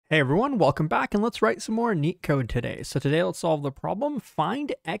Hey everyone, welcome back, and let's write some more Leetcode today. So today let's solve the problem,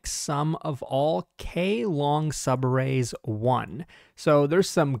 find x sum of all k long subarrays 1. So there's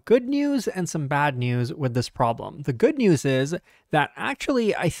some good news and some bad news with this problem. The good news is that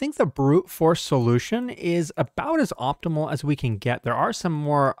actually I think the brute force solution is about as optimal as we can get. There are some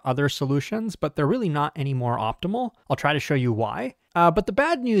more other solutions, but they're really not any more optimal. I'll try to show you why. But the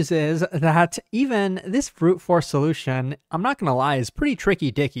bad news is that even this brute force solution, I'm not gonna lie, is pretty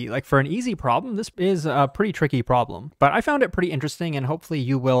tricky dicky. Like for an easy problem, this is a pretty tricky problem. But I found it pretty interesting and hopefully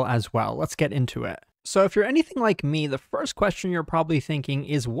you will as well. Let's get into it. So if you're anything like me, the first question you're probably thinking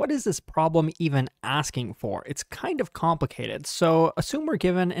is, what is this problem even asking for? It's kind of complicated. So assume we're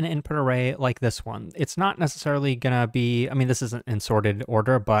given an input array like this one. It's not necessarily gonna be, I mean, this isn't in sorted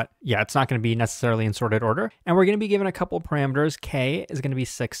order, but yeah, it's not gonna be necessarily in sorted order. And we're gonna be given a couple parameters. K is gonna be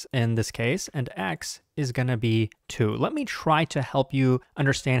 6 in this case, and X is going to be 2. Let me try to help you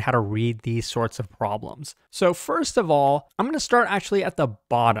understand how to read these sorts of problems. So first of all, I'm going to start actually at the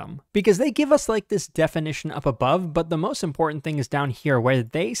bottom because they give us like this definition up above, but the most important thing is down here where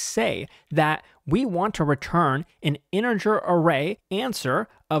they say that we want to return an integer array answer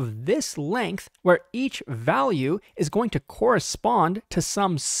of this length where each value is going to correspond to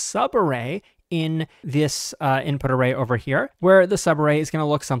some subarray in this input array over here, where the subarray is going to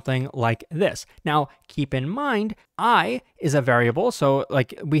look something like this. Now, keep in mind, I is a variable, so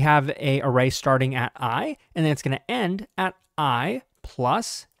like we have a array starting at I, and then it's going to end at I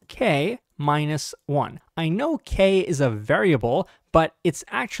plus k minus 1. I know k is a variable, but it's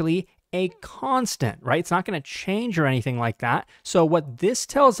actually a constant, right? It's not going to change or anything like that. So what this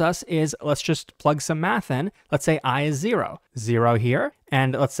tells us is, let's just plug some math in. Let's say I is 0. 0 here.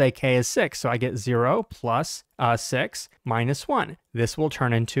 And let's say k is 6. So I get 0 plus 6 minus 1. This will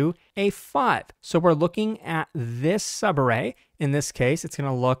turn into a 5. So we're looking at this subarray. In this case, it's going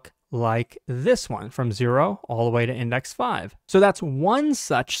to look like this one from 0 all the way to index 5. So that's one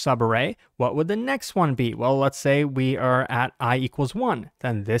such subarray. What would the next one be? Well, let's say we are at I equals 1.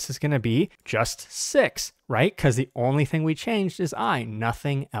 Then this is going to be just 6, right? Because the only thing we changed is I.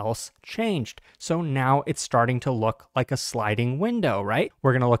 Nothing else changed. So now it's starting to look like a sliding window, right?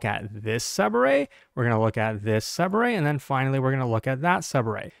 We're going to look at this subarray, we're going to look at this subarray, and then finally we're going to look at that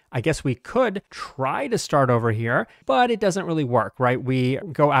subarray. I guess we could try to start over here, but it doesn't really work, right? We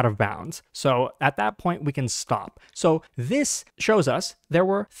go out of bounds. So at that point, we can stop. So this shows us there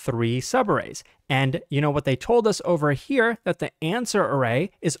were 3 subarrays. And you know what they told us over here, that the answer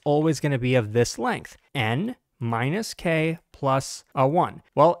array is always going to be of this length, n minus k plus 1.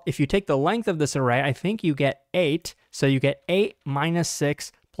 Well, if you take the length of this array, I think you get 8. So you get 8 minus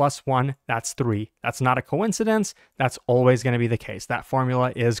 6 plus 1, that's 3. That's not a coincidence. That's always going to be the case. That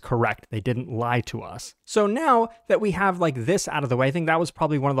formula is correct. They didn't lie to us. So now that we have like this out of the way, I think that was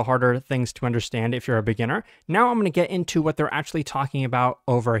probably one of the harder things to understand if you're a beginner. Now I'm going to get into what they're actually talking about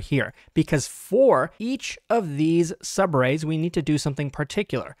over here, because for each of these subarrays, we need to do something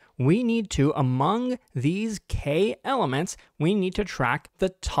particular. We need to, among these k elements, we need to track the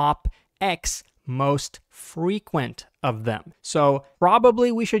top x most frequent of them. So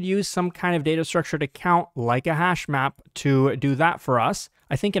probably we should use some kind of data structure to count, like a hash map, to do that for us.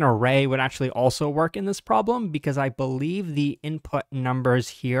 I think an array would actually also work in this problem because I believe the input numbers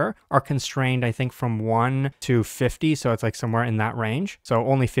here are constrained, I think, from 1 to 50. So it's like somewhere in that range. So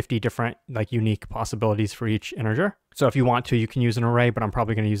only 50 different like unique possibilities for each integer. So if you want to, you can use an array, but I'm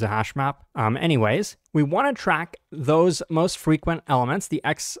probably going to use a hash map. Anyways, we want to track those most frequent elements, the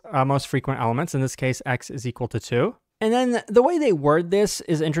x most frequent elements. In this case, x is equal to 2. And then the way they word this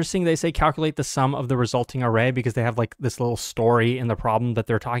is interesting. They say calculate the sum of the resulting array because they have like this little story in the problem that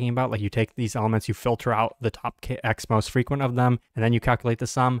they're talking about. Like you take these elements, you filter out the top x most frequent of them, and then you calculate the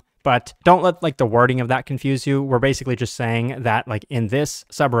sum. But don't let like the wording of that confuse you. We're basically just saying that like in this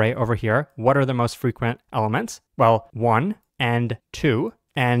subarray over here, what are the most frequent elements? Well, 1 and 2.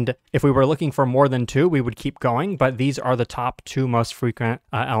 And if we were looking for more than 2, we would keep going, but these are the top 2 most frequent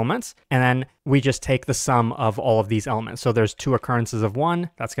elements. And then we just take the sum of all of these elements. So there's 2 occurrences of 1,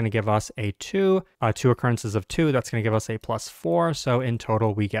 that's going to give us a 2. 2 occurrences of 2, that's going to give us a plus 4. So in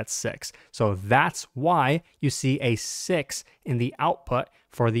total, we get 6. So that's why you see a 6 in the output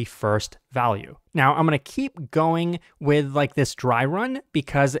for the first value. Now I'm going to keep going with like this dry run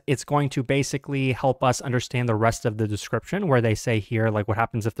because it's going to basically help us understand the rest of the description where they say here like what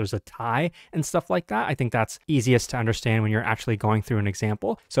happens if there's a tie and stuff like that. I think that's easiest to understand when you're actually going through an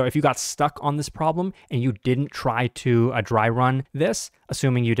example. So if you got stuck on this problem and you didn't try to dry run this,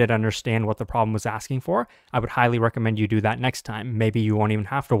 assuming you did understand what the problem was asking for, I would highly recommend you do that next time. Maybe you won't even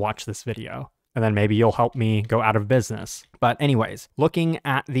have to watch this video. and then maybe you'll help me go out of business. But anyways, looking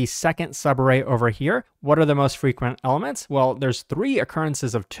at the second subarray over here, what are the most frequent elements? Well, there's 3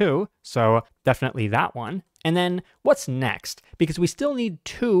 occurrences of 2, so definitely that one. And then what's next? Because we still need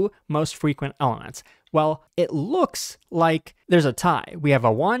 2 most frequent elements. Well, it looks like there's a tie. We have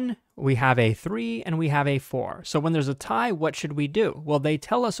a 1, we have a 3, and we have a 4. So when there's a tie, what should we do? Well, they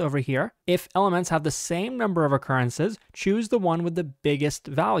tell us over here, if elements have the same number of occurrences, choose the one with the biggest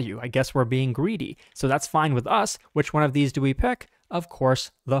value. I guess we're being greedy. So that's fine with us. Which one of these do we pick? Of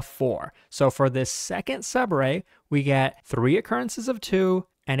course, the 4. So for this second subarray, we get 3 occurrences of 2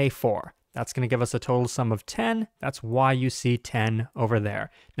 and a 4. That's going to give us a total sum of 10. That's why you see 10 over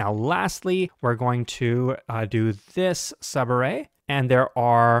there. Now, lastly, we're going to do this subarray. And there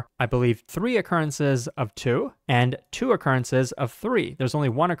are, I believe, 3 occurrences of 2 and 2 occurrences of 3. There's only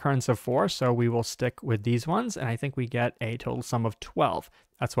 1 occurrence of 4, so we will stick with these ones. And I think we get a total sum of 12.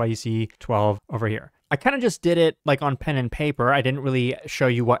 That's why you see 12 over here. I kind of just did it like on pen and paper. I didn't really show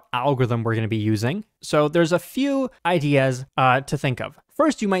you what algorithm we're going to be using. So there's a few ideas to think of.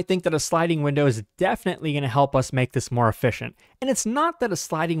 First, you might think that a sliding window is definitely going to help us make this more efficient. And it's not that a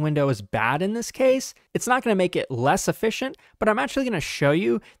sliding window is bad in this case. It's not going to make it less efficient, but I'm actually going to show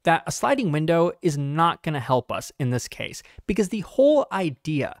you that a sliding window is not going to help us in this case, because the whole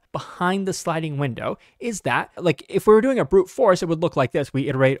idea behind the sliding window is that, like, if we were doing a brute force, it would look like this. We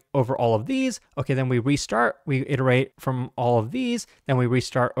iterate over all of these. Okay, then we restart. We iterate from all of these. Then we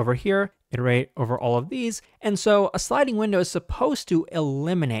restart over here, iterate over all of these. And so a sliding window is supposed to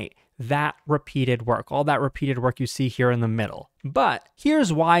eliminate that repeated work, all that repeated work you see here in the middle. But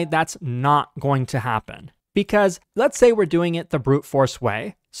here's why that's not going to happen. Because let's say we're doing it the brute force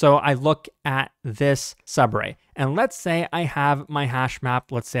way. So I look at this subarray, and let's say I have my hash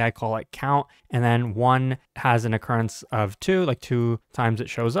map. Let's say I call it count, and then 1 has an occurrence of 2, like 2 times it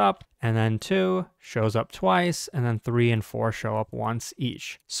shows up, and then 2 shows up twice, and then 3 and 4 show up once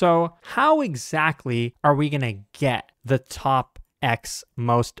each. So how exactly are we going to get the top X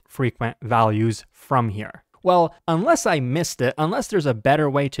most frequent values from here? Well, unless I missed it, unless there's a better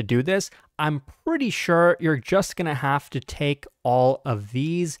way to do this, I'm pretty sure you're just going to have to take all of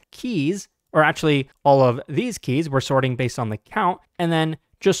these keys, or actually all of these keys, we're sorting based on the count, and then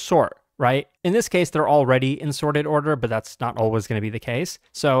just sort, right? In this case, they're already in sorted order, but that's not always going to be the case.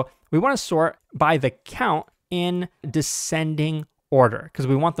 So we want to sort by the count in descending order, because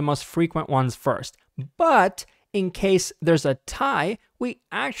we want the most frequent ones first. But in case there's a tie, we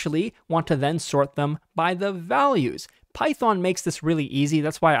actually want to then sort them by the values. Python makes this really easy.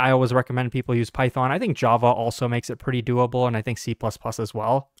 That's why I always recommend people use Python. I think Java also makes it pretty doable, and I think C++ as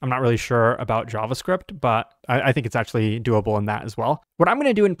well. I'm not really sure about JavaScript, but I think it's actually doable in that as well. What I'm going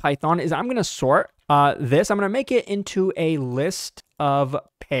to do in Python is I'm going to sort this. I'm going to make it into a list of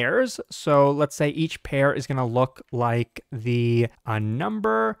pairs. So let's say each pair is going to look like the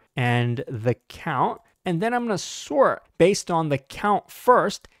number and the count. And then I'm going to sort based on the count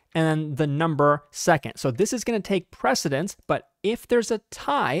first and then the number second. So this is going to take precedence, but if there's a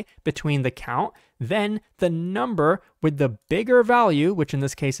tie between the count, then the number with the bigger value, which in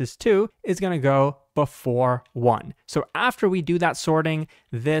this case is 2, is going to go before 1. So after we do that sorting,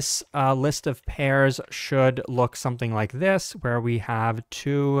 this list of pairs should look something like this, where we have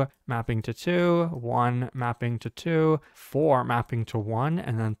 2 mapping to 2, 1 mapping to 2, 4 mapping to 1,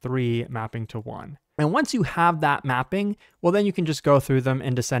 and then 3 mapping to 1. And once you have that mapping, well, then you can just go through them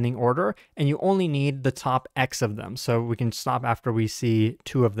in descending order, and you only need the top X of them. So we can stop after we see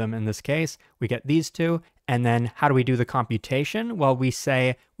 2 of them in this case. We get these 2. And then how do we do the computation? Well, we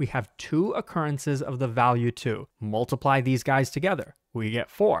say we have 2 occurrences of the value 2. Multiply these guys together. We get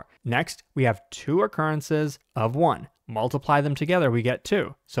 4. Next, we have 2 occurrences of 1. Multiply them together, we get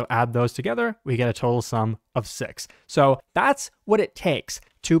 2. So add those together, we get a total sum of 6. So that's what it takes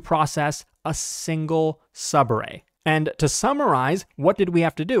to process a single subarray. And to summarize, what did we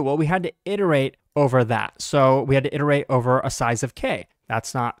have to do? Well, we had to iterate over that. So we had to iterate over a size of k.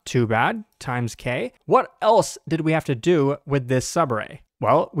 That's not too bad, times k. What else did we have to do with this subarray?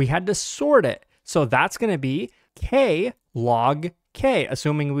 Well, we had to sort it. So that's going to be k log k,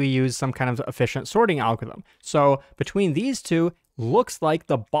 assuming we use some kind of efficient sorting algorithm. So between these two, looks like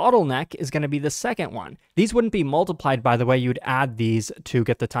the bottleneck is going to be the second one. These wouldn't be multiplied, by the way. You'd add these to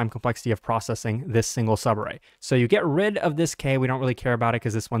get the time complexity of processing this single subarray. So you get rid of this k. We don't really care about it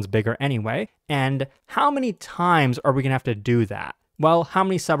because this one's bigger anyway. And how many times are we going to have to do that? Well, how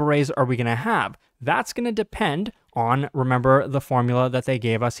many subarrays are we going to have? That's going to depend on, remember the formula that they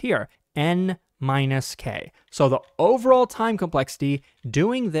gave us here, n minus k. So the overall time complexity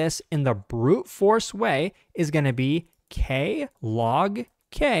doing this in the brute force way is going to be k log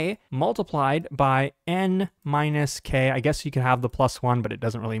k multiplied by n minus k. I guess you could have the +1, but it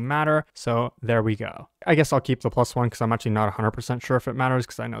doesn't really matter. So there we go. I guess I'll keep the +1 because I'm actually not 100% sure if it matters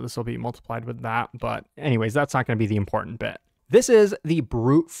because I know this will be multiplied with that. But anyways, that's not going to be the important bit. This is the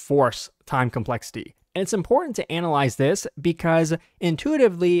brute force time complexity. And it's important to analyze this because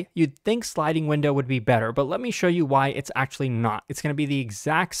intuitively you'd think sliding window would be better, but let me show you why it's actually not. It's going to be the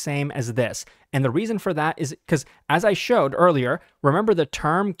exact same as this. And the reason for that is because, as I showed earlier, remember the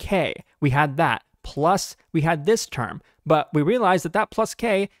term k, we had that, plus we had this term, but we realized that that plus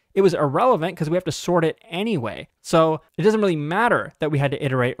k, it was irrelevant because we have to sort it anyway. So it doesn't really matter that we had to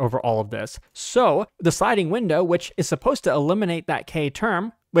iterate over all of this. So the sliding window, which is supposed to eliminate that k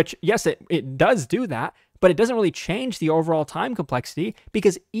term, which yes, it does do that, but it doesn't really change the overall time complexity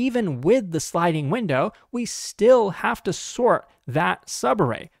because even with the sliding window, we still have to sort that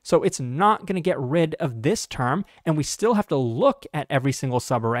subarray. So it's not going to get rid of this term, and we still have to look at every single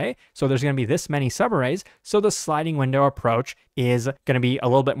subarray. So there's going to be this many subarrays. So the sliding window approach is going to be a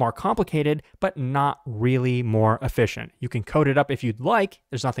little bit more complicated, but not really more efficient. You can code it up if you'd like.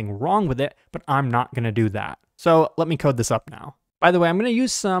 There's nothing wrong with it, but I'm not going to do that. So let me code this up now. By the way, I'm going to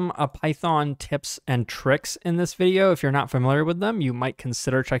use some Python tips and tricks in this video. If you're not familiar with them, you might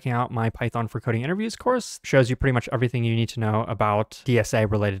consider checking out my Python for Coding Interviews course. It shows you pretty much everything you need to know about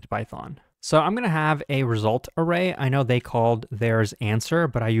DSA related to Python. So I'm going to have a result array. I know they called theirs answer,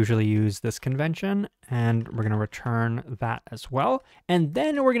 but I usually use this convention, and we're going to return that as well. And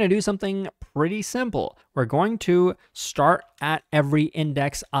then we're going to do something pretty simple. We're going to start at every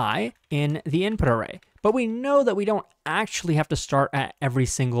index I in the input array. But we know that we don't actually have to start at every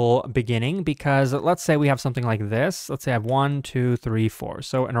single beginning because let's say we have something like this. Let's say I have 1, 2, 3, 4.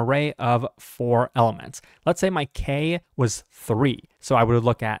 So an array of 4 elements. Let's say my k was 3. So I would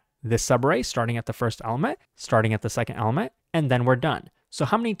look at this subarray starting at the first element, starting at the second element, and then we're done. So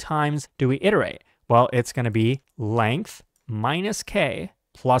how many times do we iterate? Well, it's going to be length minus k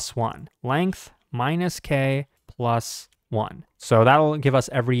plus 1. Length minus k plus 1. So that'll give us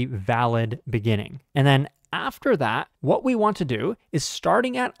every valid beginning. And then after that, what we want to do is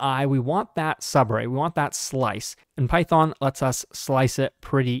starting at I, we want that subarray, we want that slice. And Python lets us slice it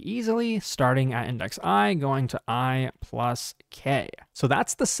pretty easily, starting at index I, going to I plus k. So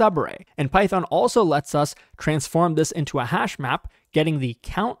that's the subarray. And Python also lets us transform this into a hash map, getting the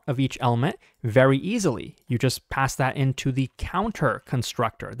count of each element very easily. You just pass that into the counter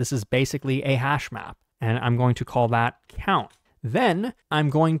constructor. This is basically a hash map. And I'm going to call that count. Then I'm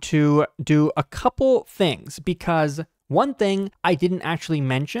going to do a couple things because one thing I didn't actually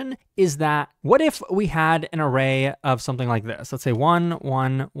mention is that what if we had an array of something like this? Let's say 1,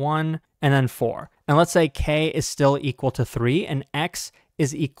 1, 1, and then 4. And let's say k is still equal to 3 and x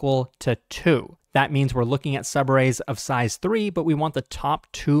is equal to 2. That means we're looking at subarrays of size 3, but we want the top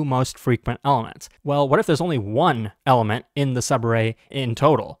 2 most frequent elements. Well, what if there's only 1 element in the subarray in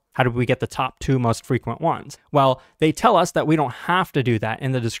total? How do we get the top 2 most frequent ones? Well, they tell us that we don't have to do that.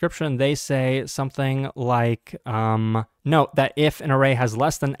 In the description, they say something like, note that if an array has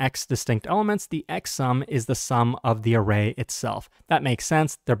less than x distinct elements, the x sum is the sum of the array itself. That makes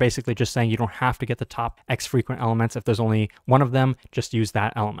sense. They're basically just saying you don't have to get the top x frequent elements. If there's only one of them, just use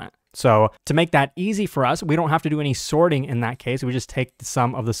that element. So to make that easy for us, we don't have to do any sorting in that case. We just take the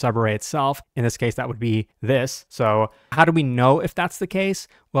sum of the subarray itself. In this case, that would be this. So how do we know if that's the case?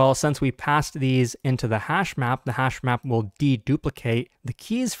 Well, since we passed these into the hash map will deduplicate the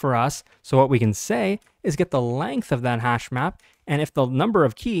keys for us. So what we can say is get the length of that hash map. And if the number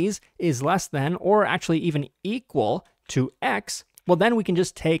of keys is less than or actually even equal to x, well, then we can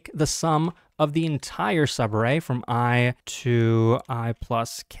just take the sum of the entire subarray from I to I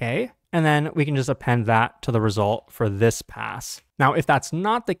plus k, and then we can just append that to the result for this pass. Now, if that's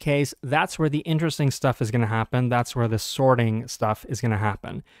not the case, that's where the interesting stuff is going to happen. That's where the sorting stuff is going to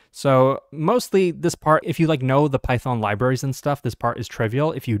happen. So mostly this part, if you know the Python libraries and stuff, this part is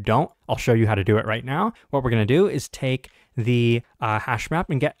trivial. If you don't, I'll show you how to do it right now. What we're going to do is take the hash map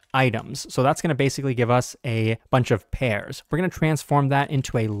and get items. So that's going to basically give us a bunch of pairs. We're going to transform that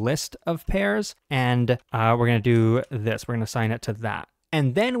into a list of pairs, and we're going to do this. We're going to assign it to that.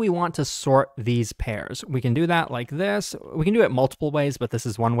 And then we want to sort these pairs. We can do that like this. We can do it multiple ways, but this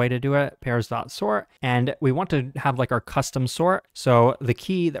is one way to do it, pairs.sort. And we want to have our custom sort. So the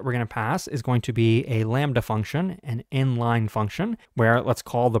key that we're going to pass is going to be a lambda function, an inline function, where let's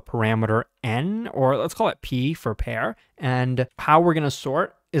call the parameter n, or let's call it p for pair. And how we're going to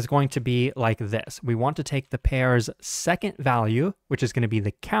sort is going to be like this. We want to take the pair's second value, which is going to be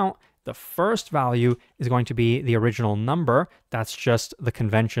the count. The first value is going to be the original number. That's just the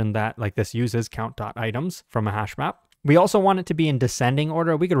convention that this uses, count.items from a hash map. We also want it to be in descending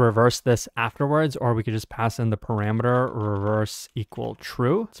order. We could reverse this afterwards, or we could just pass in the parameter reverse equal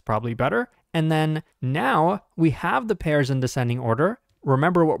true. It's probably better. And then now we have the pairs in descending order.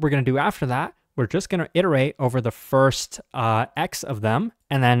 Remember what we're going to do after that. We're just going to iterate over the first x of them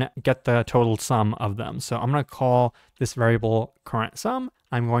and then get the total sum of them. So I'm going to call this variable current sum.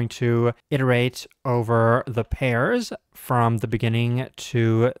 I'm going to iterate over the pairs from the beginning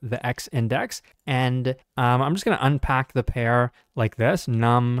to the x index. And I'm just going to unpack the pair like this,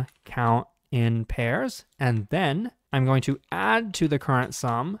 num count in pairs. And then I'm going to add to the current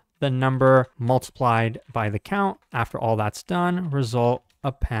sum the number multiplied by the count. After all that's done, result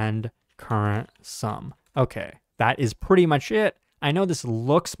append current sum. Okay, that is pretty much it. I know this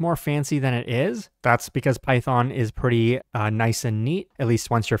looks more fancy than it is. That's because Python is pretty nice and neat, at least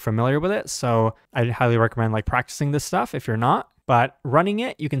once you're familiar with it. So I'd highly recommend like practicing this stuff if you're not. But running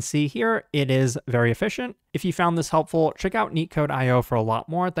it, you can see here, it is very efficient. If you found this helpful, check out Leetcode.io for a lot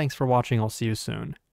more. Thanks for watching. I'll see you soon.